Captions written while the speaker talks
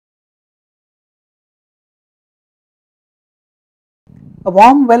A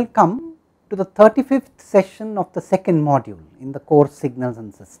warm welcome to the 35th session of the second module in the course Signals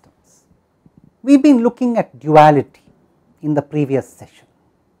and Systems. We have been looking at duality in the previous session,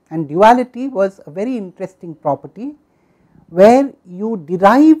 and duality was a very interesting property where you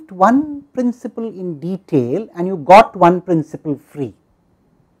derived one principle in detail and you got one principle free.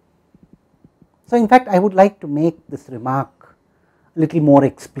 So, in fact, I would like to make this remark a little more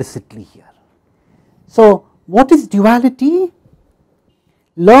explicitly here. So, what is duality?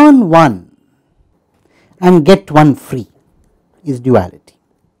 Learn one and get one free is duality.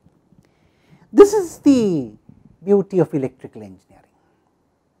 This is the beauty of electrical engineering.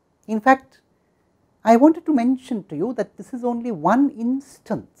 In fact, I wanted to mention to you that this is only one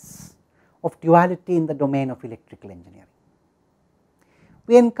instance of duality in the domain of electrical engineering.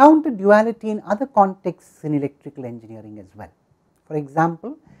 We encounter duality in other contexts in electrical engineering as well. For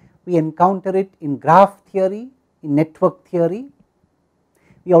example, we encounter it in graph theory, in network theory.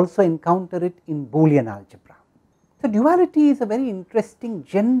 We also encounter it in Boolean algebra. So, duality is a very interesting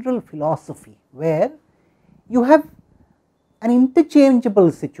general philosophy where you have an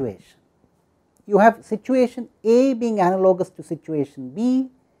interchangeable situation. You have situation A being analogous to situation B,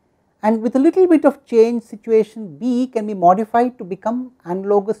 and with a little bit of change situation B can be modified to become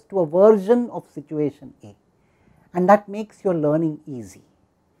analogous to a version of situation A, and that makes your learning easy.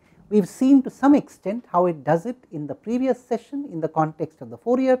 We have seen to some extent how it does it in the previous session in the context of the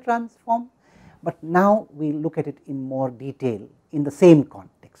Fourier transform, but now we look at it in more detail in the same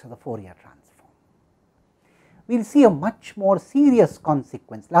context of the Fourier transform. We will see a much more serious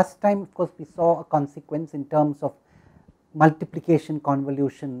consequence. Last time, of course, we saw a consequence in terms of multiplication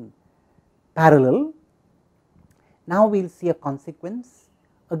convolution parallel. Now we will see a consequence,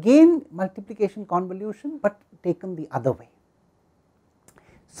 again multiplication convolution, but taken the other way.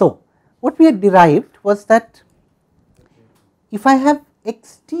 So, what we had derived was that if I have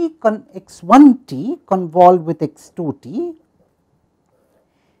x1t convolved with x2t,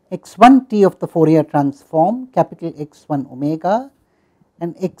 x1t of the Fourier transform capital X1 omega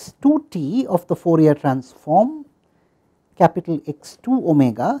and x2t of the Fourier transform capital X2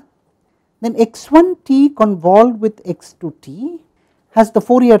 omega, then x1t convolved with x2t has the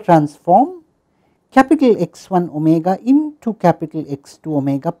Fourier transform capital X1 omega into capital X2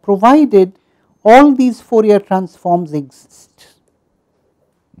 omega, provided all these Fourier transforms exist.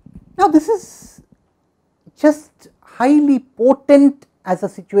 Now, this is just highly potent as a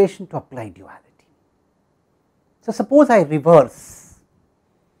situation to apply duality. So, suppose I reverse,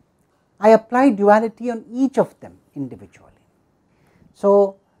 I apply duality on each of them individually.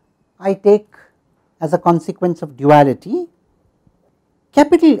 So, I take as a consequence of duality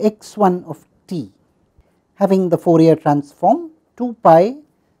capital X1 of t having the Fourier transform 2 pi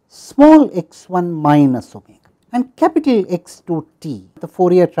small x1 minus omega, and capital X2 t the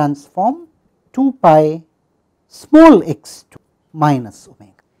Fourier transform 2 pi small x2 minus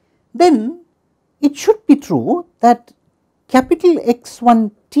omega. Then it should be true that capital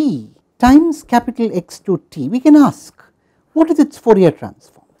X1 t times capital X2 t, we can ask what is its Fourier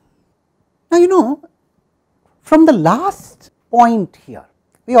transform. Now, you know, from the last point here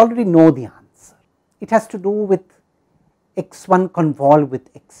we already know the answer. It has to do with x1 convolved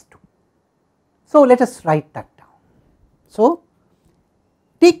with x2. So, let us write that down. So,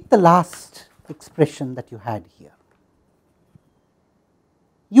 take the last expression that you had here,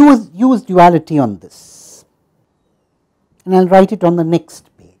 use duality on this, and I will write it on the next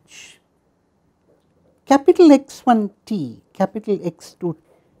page. Capital X1t, capital X2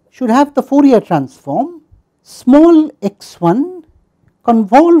 should have the Fourier transform small x1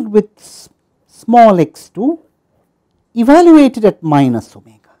 convolved with small x2 evaluated at minus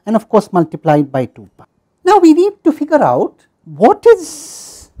omega and of course multiplied by 2 pi. Now, we need to figure out what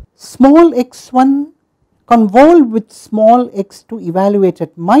is small x1 convolved with small x2 evaluated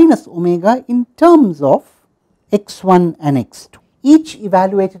at minus omega in terms of x1 and x2, each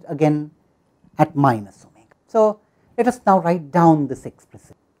evaluated again at minus omega. So, let us now write down this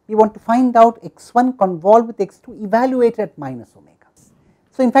explicitly. We want to find out x1 convolved with x2 evaluated at minus omega.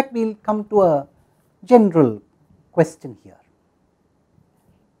 So, in fact, we will come to a general question here.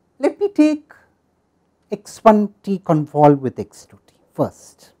 Let me take x1t convolved with x2t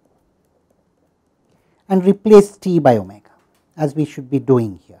first and replace t by omega as we should be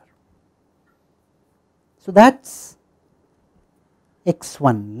doing here. So, that is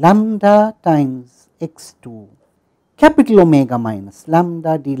x1 lambda times x2 capital omega minus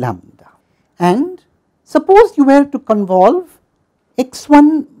lambda d lambda, and suppose you were to convolve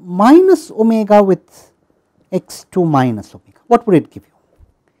x1 minus omega with x2 minus omega, what would it give you?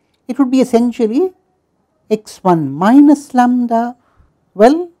 It would be essentially x1 minus lambda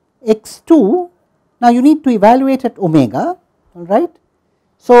Well, x2, now you need to evaluate at omega, all right.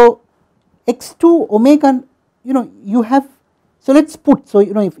 So, x2 omega, you have, so let us put, so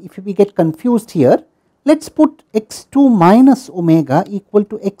if we get confused here, let us put x2 minus omega equal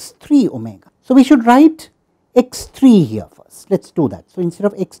to x3 omega. So, we should write x3 here first, let us do that. So, instead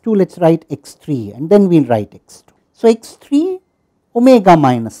of x2 let us write x3 and then we will write x2. So, x3 omega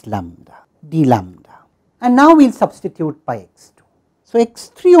minus lambda d lambda, and now we will substitute by x2. So,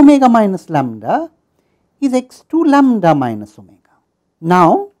 x3 omega minus lambda is x2 lambda minus omega.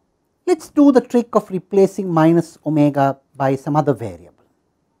 Now, let us do the trick of replacing minus omega by some other variable.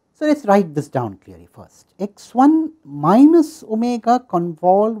 So, let us write this down clearly first. x1 minus omega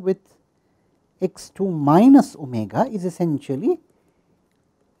convolved with x2 minus omega is essentially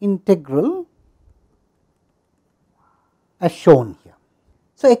integral as shown here.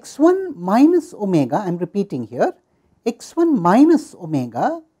 So, x1 minus omega, I am repeating here, x1 minus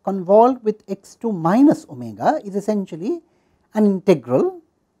omega convolved with x2 minus omega is essentially an integral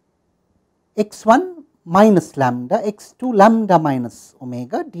x1 minus lambda x2 lambda minus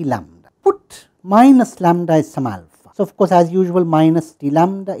omega d lambda. Put minus lambda is some alpha. So, of course, as usual minus d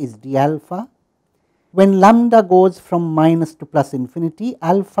lambda is d alpha. When lambda goes from minus to plus infinity,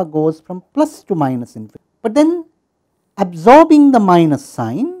 alpha goes from plus to minus infinity. But then absorbing the minus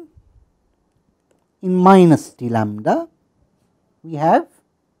sign in minus d lambda, we have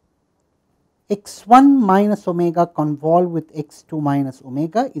x1 minus omega convolved with x2 minus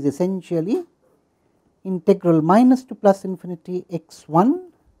omega is essentially integral minus to plus infinity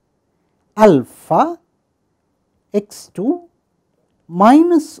x1 alpha x2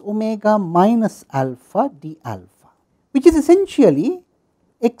 minus omega minus alpha d alpha, which is essentially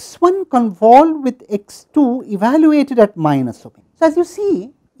x1 convolved with x2 evaluated at minus omega. So, as you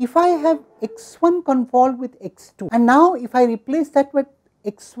see, if I have x1 convolved with x2 and now if I replace that with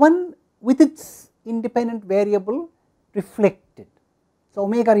x1 with its independent variable reflected, so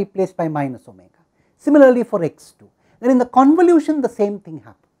omega replaced by minus omega. Similarly for x2, then in the convolution the same thing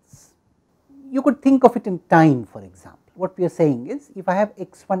happens. You could think of it in time, for example. What we are saying is, if I have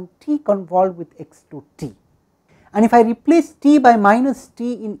x1t convolved with x2t and if I replace t by minus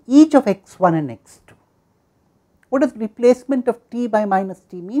t in each of x1 and x2, what does replacement of t by minus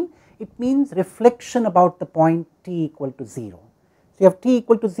t mean? It means reflection about the point t equal to 0. So, you have t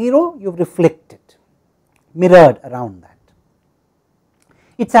equal to 0, you have reflected, mirrored around that.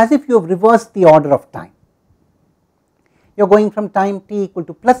 It is as if you have reversed the order of time. You are going from time t equal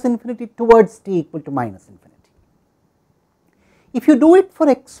to plus infinity towards t equal to minus infinity. If you do it for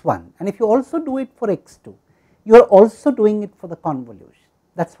x1 and if you also do it for x2, you are also doing it for the convolution.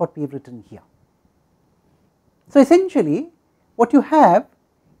 That is what we have written here. So, essentially what you have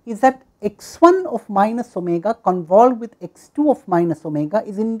is that x1 of minus omega convolved with x2 of minus omega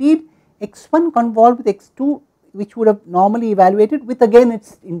is indeed x1 convolved with x2, which would have normally evaluated with again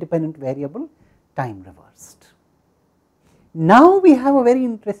its independent variable time reversed. Now, we have a very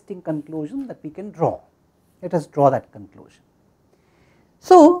interesting conclusion that we can draw. Let us draw that conclusion.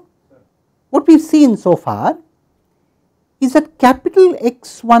 So, what we have seen so far is that capital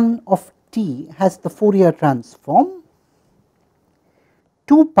X1 of t has the Fourier transform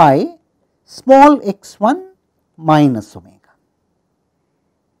 2 pi small x1 minus omega,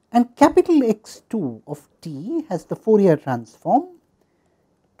 and capital X2 of t has the Fourier transform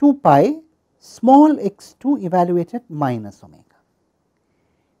 2 pi small x2 evaluated minus omega.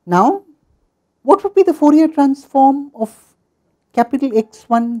 Now, what would be the Fourier transform of capital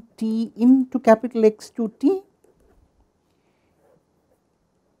X1 t into capital X2 t?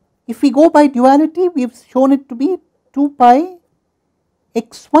 If we go by duality, we have shown it to be 2 pi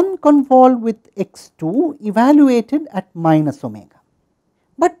x1 convolved with x2 evaluated at minus omega.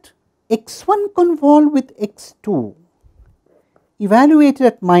 But x1 convolved with x2 evaluated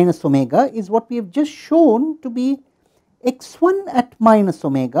at minus omega is what we have just shown to be x1 at minus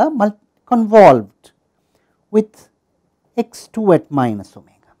omega convolved with x2 at minus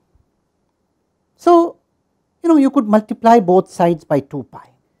omega. So, you could multiply both sides by 2 pi.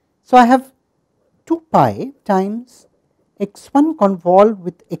 So, I have 2 pi times x1 convolved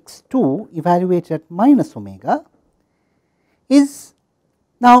with x2 evaluated at minus omega is,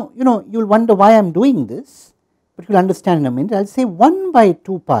 now you will wonder why I am doing this, but you will understand in a minute. I will say 1 by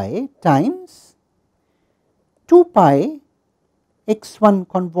 2 pi times 2 pi x1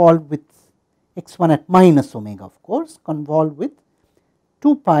 convolved with x1 at minus omega, of course, convolved with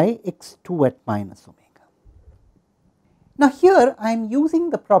 2 pi x2 at minus omega. Now, here I am using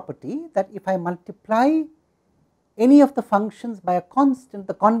the property that if I multiply any of the functions by a constant,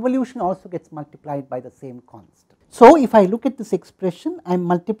 the convolution also gets multiplied by the same constant. So, if I look at this expression, I am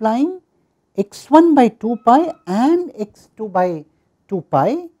multiplying x1 by 2 pi and x2 by 2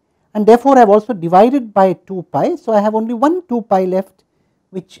 pi, and therefore, I have also divided by 2 pi. So, I have only one 2 pi left,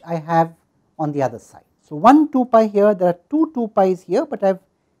 which I have on the other side. So, one 2 pi here, there are two 2 pi's here, but I have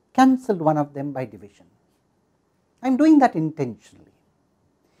cancelled one of them by division. I am doing that intentionally,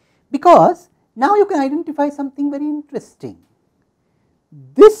 because now you can identify something very interesting.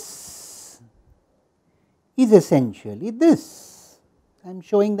 This is essentially this. I am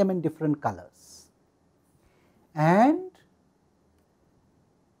showing them in different colors, and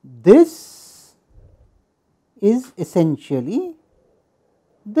this is essentially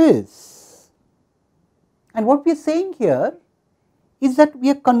this. And what we are saying here is that we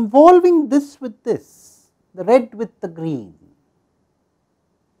are convolving this with this, the red with the green,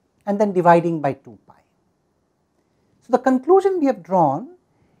 and then dividing by 2 pi. So, the conclusion we have drawn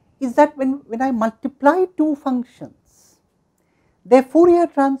is that when I multiply two functions, their Fourier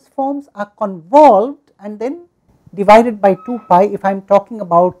transforms are convolved and then divided by 2 pi if I am talking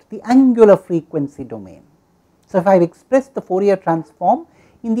about the angular frequency domain. So, if I have expressed the Fourier transform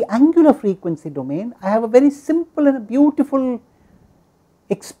in the angular frequency domain, I have a very simple and a beautiful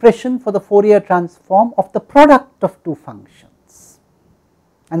expression for the Fourier transform of the product of two functions,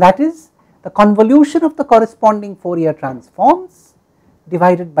 and that is the convolution of the corresponding Fourier transforms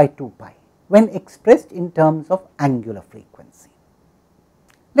divided by 2 pi when expressed in terms of angular frequency.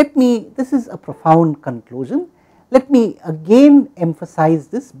 This is a profound conclusion. Let me again emphasize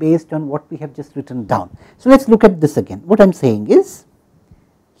this based on what we have just written down. So, let us look at this again. What I am saying is,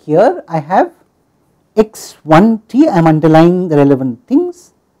 here I have x1t, I am underlying the relevant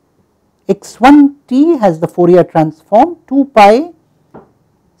things. x1t has the Fourier transform 2 pi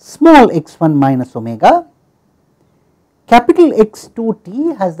small x1 minus omega. Capital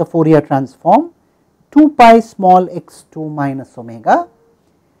X2t has the Fourier transform 2 pi small x2 minus omega.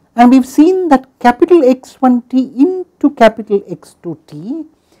 And we have seen that capital X1t into capital X2t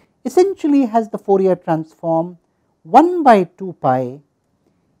essentially has the Fourier transform 1 by 2 pi,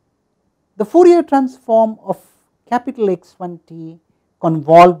 the Fourier transform of capital X1t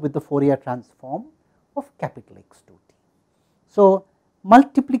convolved with the Fourier transform of capital X2t. So,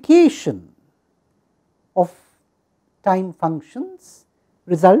 multiplication of time functions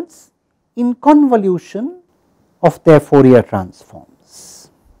results in convolution of their Fourier transforms.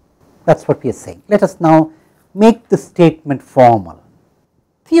 That is what we are saying. Let us now make the statement formal.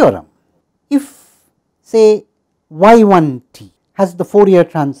 Theorem: if say y1t has the Fourier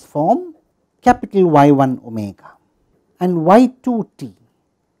transform capital Y1 omega and y2t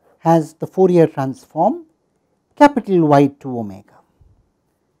has the Fourier transform capital Y2 omega,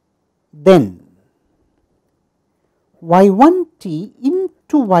 then y1t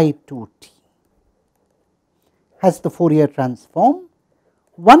into y2t has the Fourier transform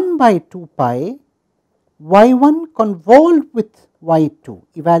 1 by 2 pi y1 convolved with y2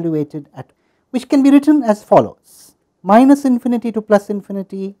 evaluated at, which can be written as follows: minus infinity to plus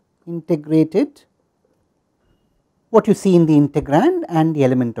infinity integrated what you see in the integrand and the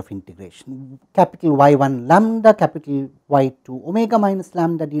element of integration, capital Y1 lambda, capital Y2 omega minus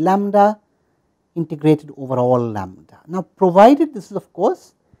lambda d lambda integrated over all lambda. Now, provided this is of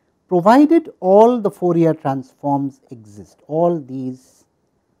course provided all the Fourier transforms exist, all these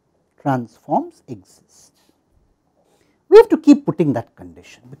transforms exist. We have to keep putting that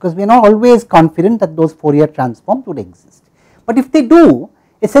condition, because we are not always confident that those Fourier transforms would exist. But if they do,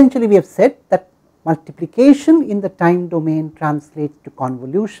 essentially we have said that multiplication in the time domain translates to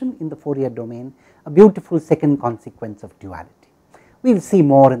convolution in the Fourier domain, a beautiful second consequence of duality. We will see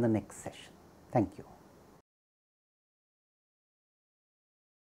more in the next session. Thank you.